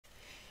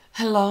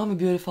Hello, my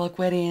beautiful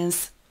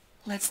Aquarians.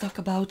 Let's talk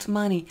about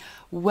money.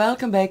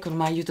 Welcome back on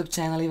my YouTube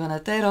channel,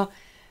 Ivana Tarot.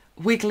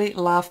 Weekly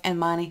Love and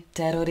Money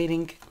Tarot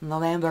reading,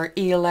 November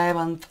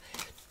 11th,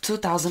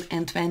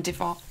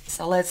 2024.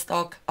 So let's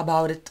talk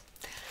about it.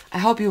 I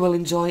hope you will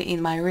enjoy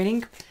in my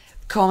reading.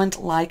 Comment,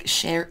 like,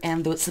 share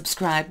and do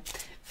subscribe.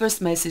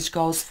 First message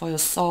goes for your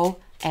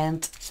soul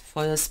and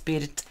for your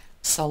spirit.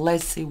 So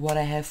let's see what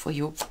I have for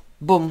you.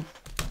 Boom.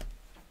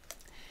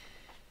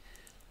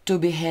 To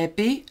be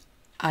happy,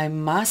 I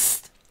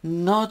must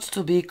not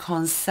to be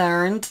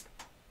concerned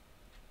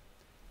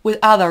with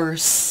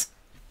others.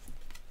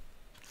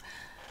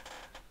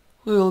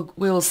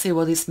 We'll see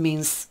what this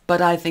means,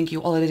 but I think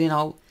you already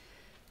know.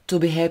 To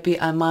be happy,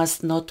 I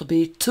must not to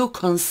be too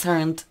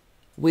concerned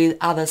with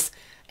others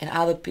and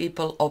other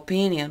people's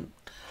opinion.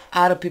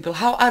 Other people,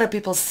 how other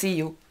people see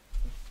you.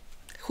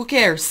 Who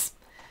cares?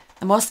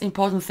 The most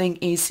important thing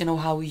is,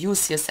 how you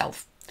see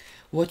yourself.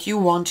 What you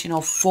want,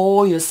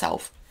 for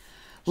yourself.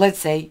 Let's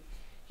say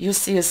you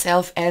see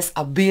yourself as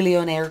a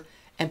billionaire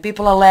and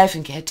people are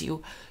laughing at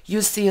you.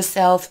 You see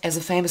yourself as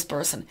a famous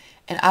person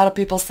and other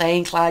people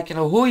saying like,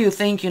 who you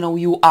think,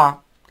 you are.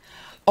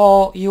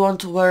 Or you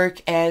want to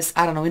work as,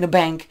 I don't know, in a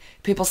bank.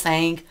 People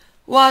saying,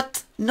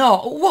 what?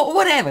 No,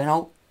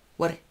 whatever,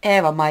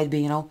 whatever might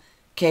be,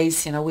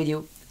 case, with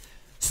you.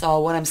 So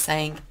what I'm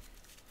saying,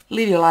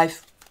 live your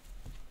life.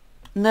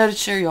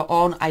 Nurture your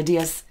own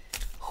ideas,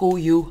 who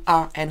you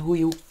are and who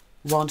you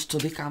want to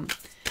become.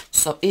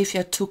 So if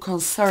you're too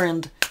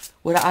concerned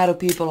with other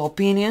people's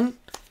opinion,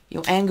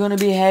 you ain't gonna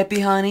be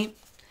happy, honey.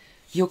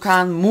 You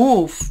can't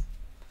move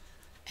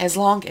as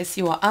long as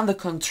you are under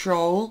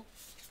control,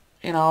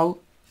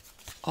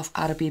 of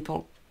other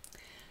people.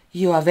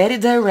 You are very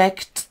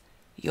direct.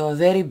 You're a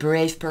very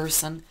brave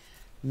person.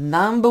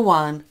 Number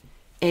one,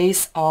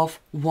 Ace of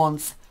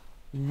Wands.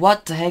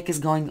 What the heck is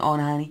going on,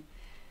 honey?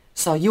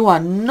 So you are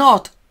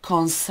not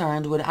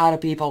concerned with other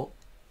people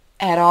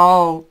at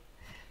all.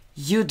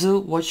 You do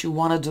what you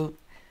want to do.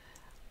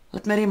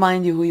 Let me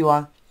remind you who you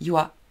are. You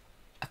are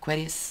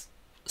Aquarius,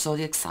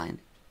 zodiac sign.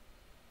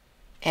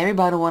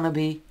 Everybody want to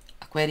be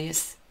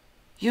Aquarius.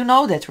 You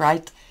know that,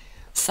 right?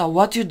 So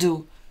what you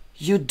do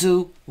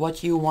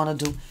what you want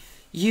to do.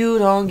 You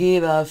don't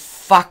give a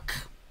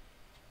fuck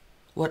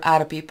what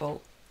other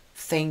people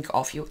think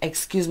of you.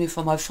 Excuse me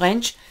for my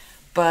French,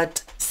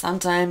 but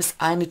sometimes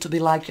I need to be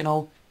like,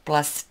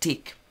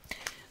 plastic.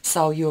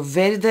 So you're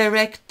very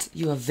direct,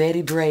 you are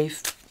very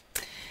brave.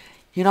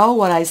 You know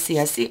what I see?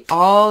 I see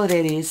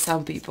already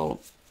some people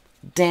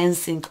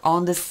dancing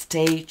on the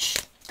stage.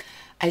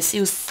 I see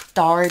you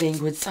starting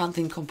with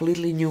something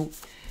completely new.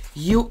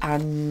 You are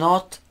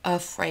not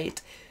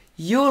afraid.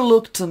 You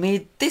look to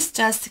me, this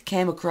just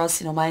came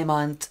across my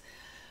mind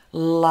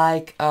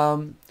like a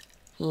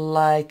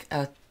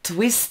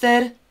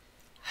twisted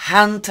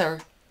hunter.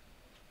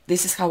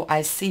 This is how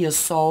I see your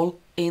soul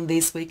in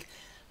this week.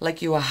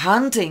 Like you are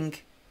hunting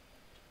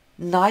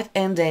night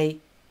and day.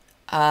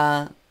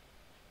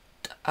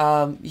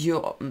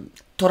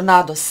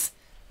 Tornadoes.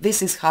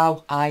 This is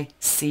how I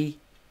see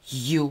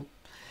you.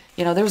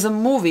 There's a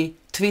movie,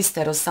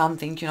 Twisted or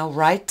something,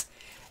 right?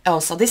 Oh,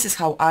 so this is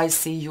how I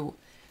see you,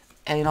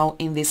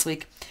 in this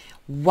week.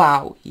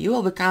 Wow, you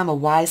will become a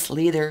wise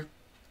leader.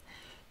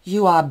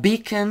 You are a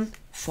beacon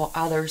for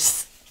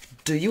others.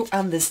 Do you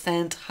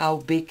understand how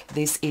big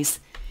this is?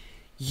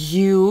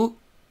 You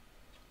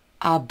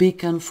are a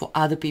beacon for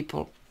other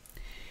people.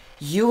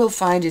 You will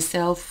find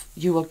yourself,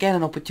 you will get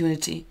an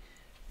opportunity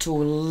to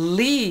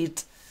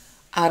lead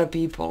other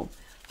people.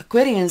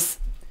 Aquarians,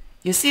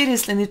 you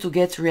seriously need to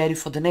get ready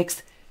for the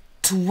next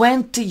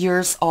 20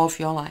 years of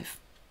your life.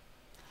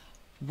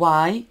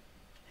 Why?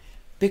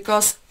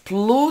 Because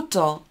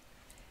Pluto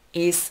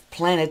is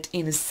planet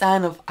in the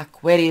sign of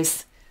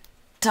Aquarius.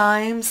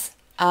 Times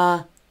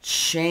are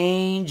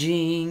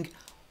changing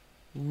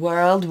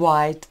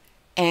worldwide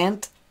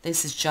and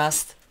this is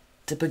just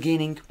the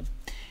beginning.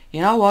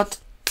 You know what?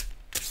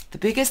 The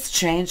biggest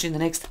change in the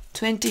next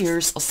 20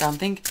 years or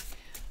something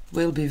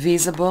will be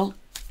visible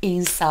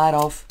inside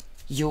of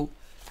you.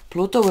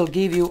 Pluto will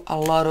give you a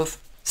lot of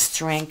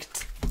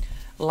strength.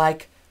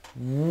 Like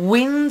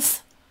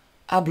winds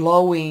are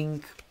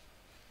blowing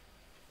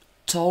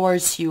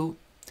towards you,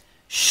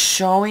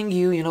 showing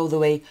you, the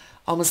way,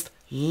 almost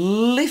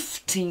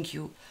lifting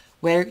you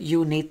where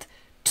you need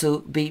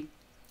to be.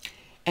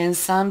 And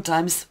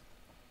sometimes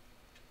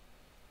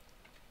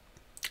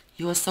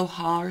you are so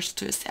harsh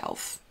to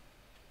yourself.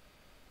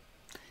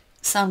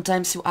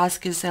 Sometimes you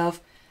ask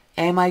yourself,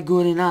 am I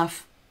good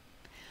enough?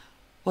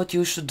 What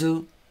you should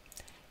do?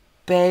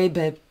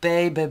 Baby,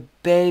 baby,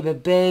 baby,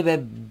 baby,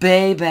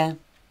 baby.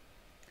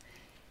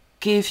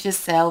 Give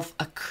yourself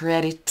a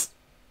credit.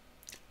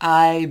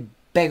 I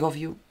beg of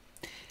you.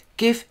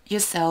 Give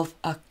yourself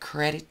a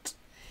credit.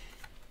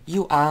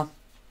 You are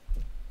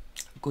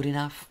good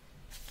enough.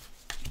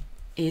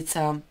 It's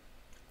a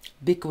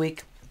big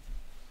week.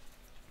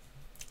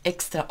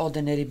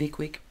 Extraordinary big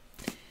week.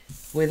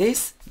 With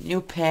this, new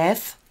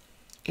path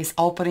is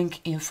opening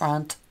in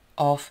front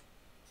of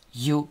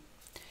you.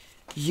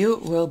 You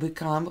will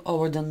become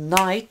over the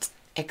night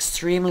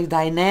extremely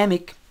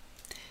dynamic,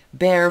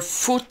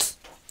 barefoot.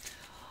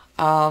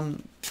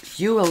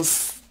 You will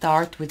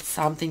start with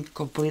something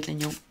completely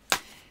new,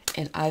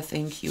 and I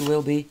think you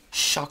will be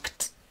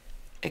shocked.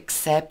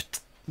 Accept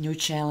new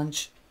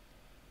challenge.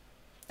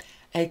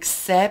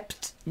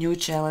 Accept new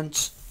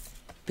challenge.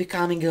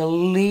 Becoming a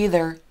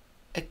leader.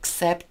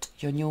 Accept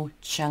your new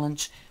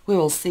challenge. We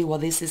will see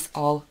what this is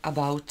all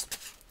about.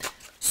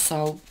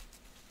 So,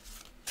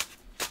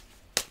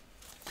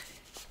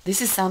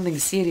 this is something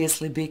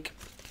seriously big.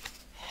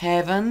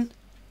 Heaven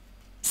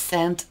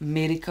sent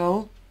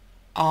miracle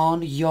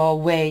on your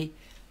way.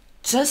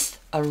 Just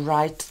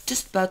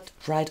but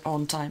right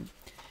on time.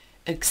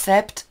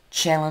 Accept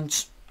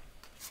challenge.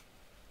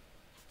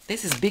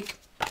 This is big.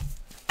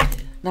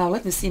 Now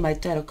let me see my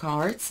tarot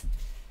cards,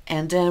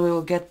 and then we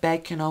will get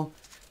back,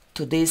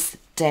 to this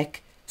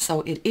deck.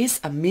 So it is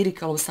a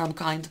miracle of some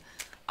kind.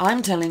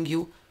 I'm telling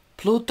you,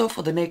 Pluto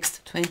for the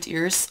next 20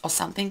 years or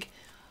something,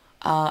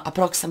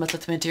 approximately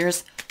 20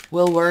 years,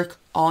 will work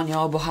on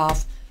your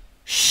behalf,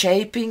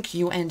 shaping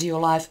you and your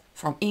life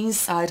from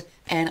inside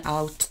and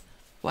out.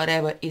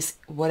 Whatever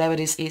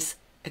this is,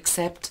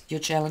 accept your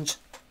challenge.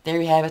 There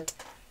you have it.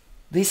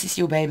 This is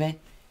you, baby.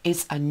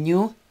 It's a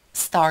new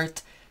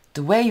start.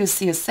 The way you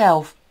see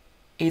yourself,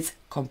 it's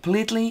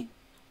completely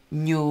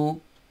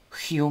new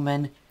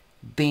human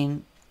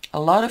being. A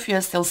lot of you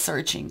are still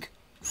searching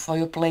for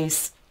your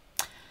place,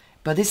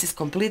 but this is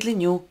completely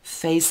new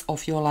phase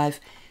of your life.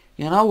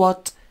 You know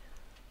what?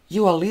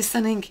 You are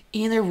listening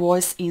inner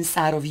voice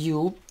inside of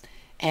you,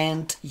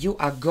 and you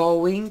are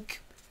going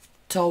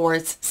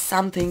towards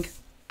something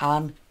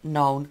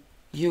unknown.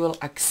 You will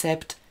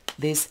accept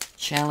this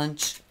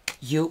challenge.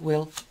 You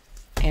will,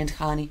 and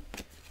honey,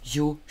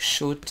 you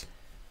should.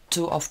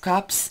 Two of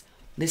Cups.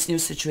 This new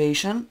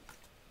situation,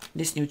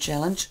 this new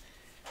challenge,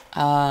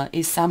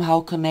 is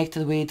somehow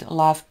connected with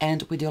love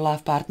and with your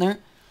love partner.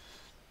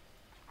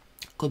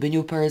 Could be a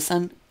new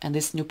person, and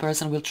this new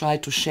person will try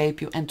to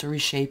shape you and to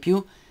reshape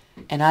you.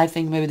 And I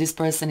think maybe this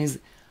person is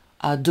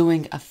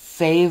doing a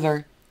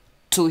favor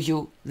to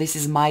you. This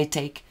is my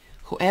take.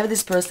 Whoever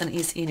this person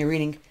is in your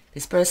reading,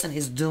 this person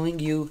is doing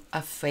you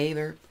a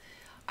favor.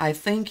 I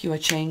think you are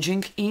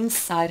changing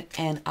inside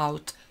and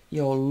out.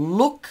 Your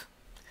look,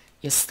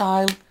 your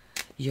style,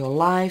 your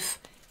life,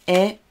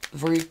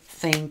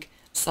 everything.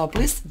 So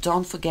please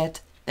don't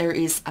forget, there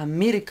is a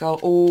miracle.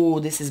 Oh,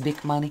 this is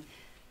big money.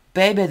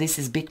 Baby, this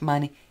is big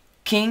money.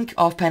 King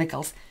of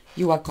Pentacles.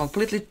 You are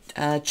completely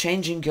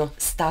changing your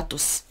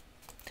status.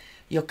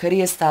 Your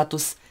career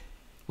status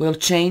will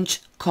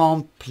change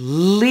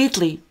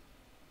completely.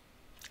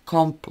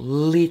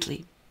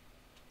 Completely.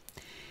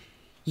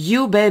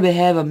 You, baby,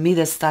 have a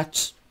Midas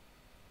touch.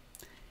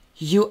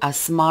 You are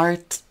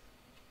smart.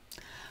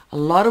 A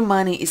lot of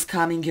money is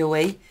coming your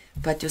way,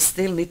 but you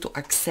still need to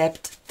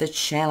accept the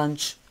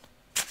challenge.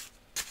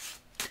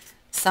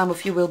 Some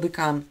of you will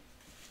become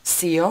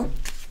CEO,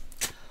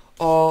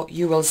 or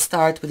you will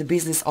start with a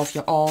business of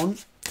your own.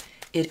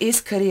 It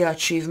is career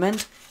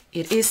achievement.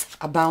 It is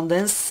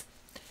abundance,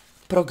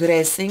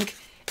 progressing.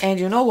 And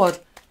you know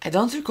what? I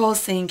don't recall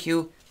seeing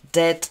you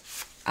that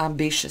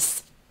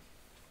ambitious.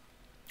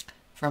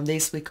 From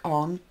this week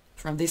on,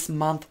 from this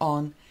month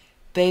on,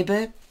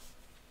 baby,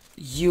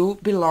 you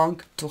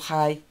belong to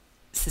high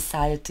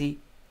society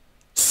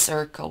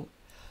circle.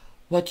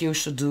 What you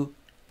should do,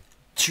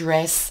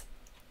 dress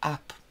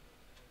up.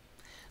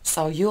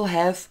 So you'll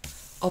have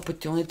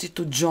opportunity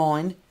to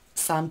join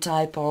some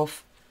type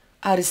of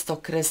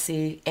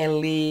aristocracy,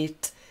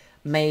 elite,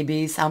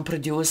 maybe some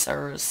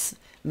producers,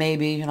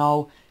 maybe,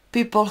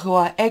 people who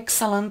are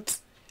excellent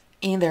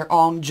in their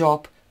own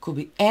job. Could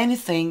be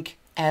anything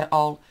at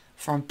all,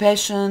 from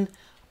passion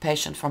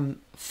from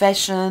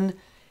fashion,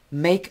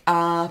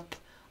 makeup,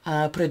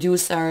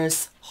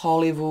 producers,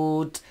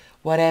 Hollywood,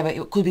 whatever.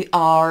 It could be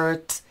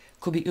art,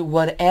 could be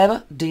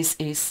whatever this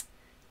is.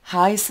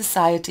 High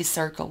society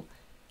circle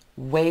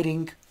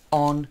waiting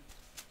on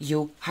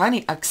you.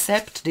 Honey,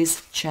 accept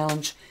this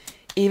challenge.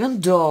 Even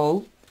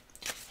though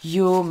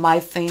you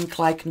might think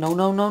like,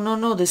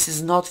 no, this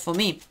is not for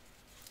me.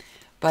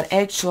 But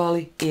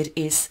actually it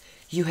is.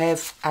 You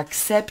have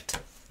accept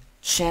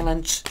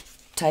challenge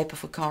type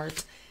of a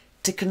card.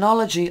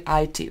 Technology,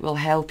 IT will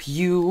help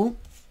you.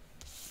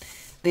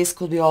 This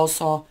could be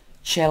also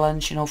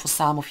challenge, for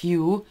some of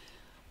you.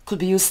 Could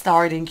be you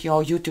starting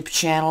your YouTube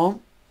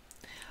channel.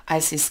 I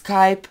see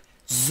Skype,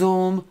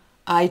 Zoom,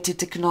 IT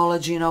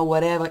technology,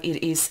 whatever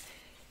it is.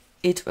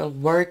 It will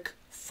work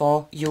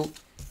for you.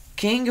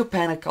 King of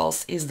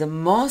Pentacles is the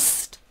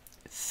most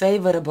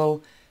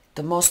favorable,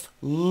 the most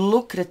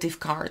lucrative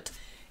card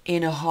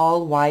in a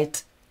whole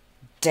white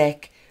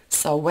deck.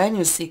 So when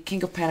you see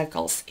King of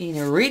Pentacles in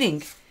a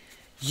reading,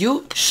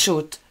 you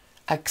should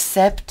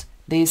accept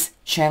this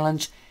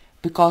challenge,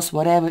 because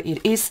whatever it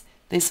is,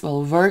 this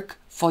will work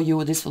for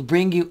you. This will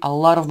bring you a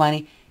lot of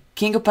money.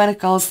 King of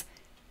Pentacles,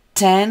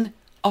 10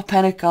 of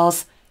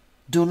Pentacles.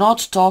 Do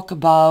not talk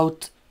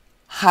about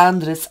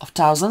hundreds of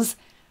thousands,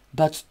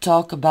 but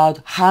talk about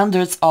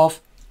hundreds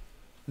of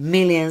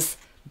millions.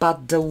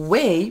 but the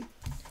way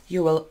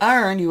you will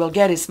earn, you will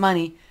get this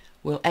money,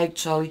 will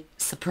actually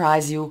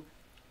surprise you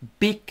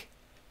big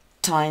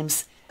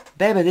times.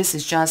 Baby, this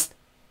is just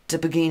the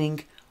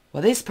beginning.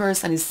 What this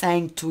person is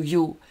saying to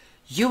you,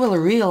 you will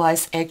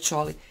realize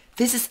actually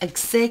this is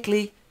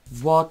exactly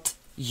what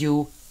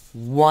you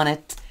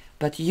wanted,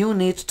 but you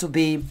need to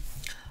be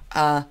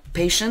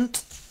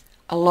patient.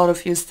 A lot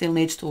of you still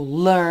need to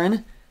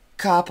learn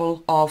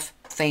couple of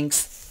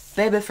things.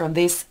 Baby, from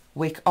this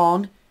week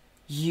on,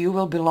 you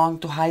will belong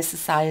to high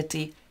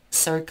society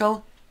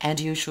circle and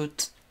you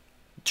should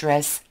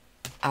dress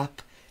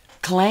up.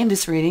 Claim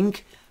this reading,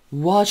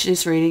 watch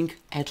this reading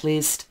at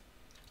least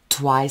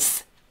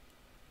twice.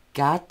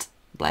 God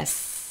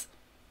bless.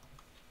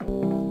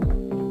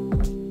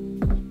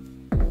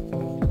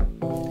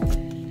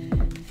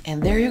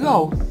 And there you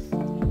go.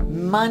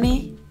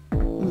 Money,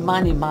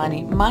 money,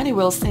 money. Money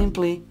will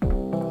simply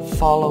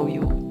follow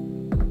you.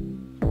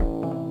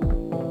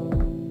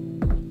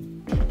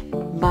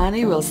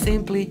 Money will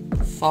simply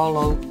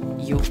follow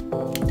you.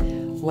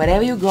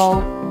 Wherever you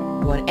go,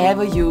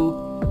 whatever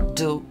you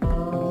do.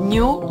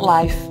 New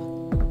life.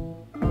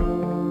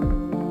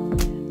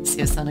 See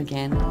you soon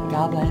again.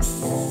 God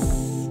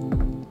bless.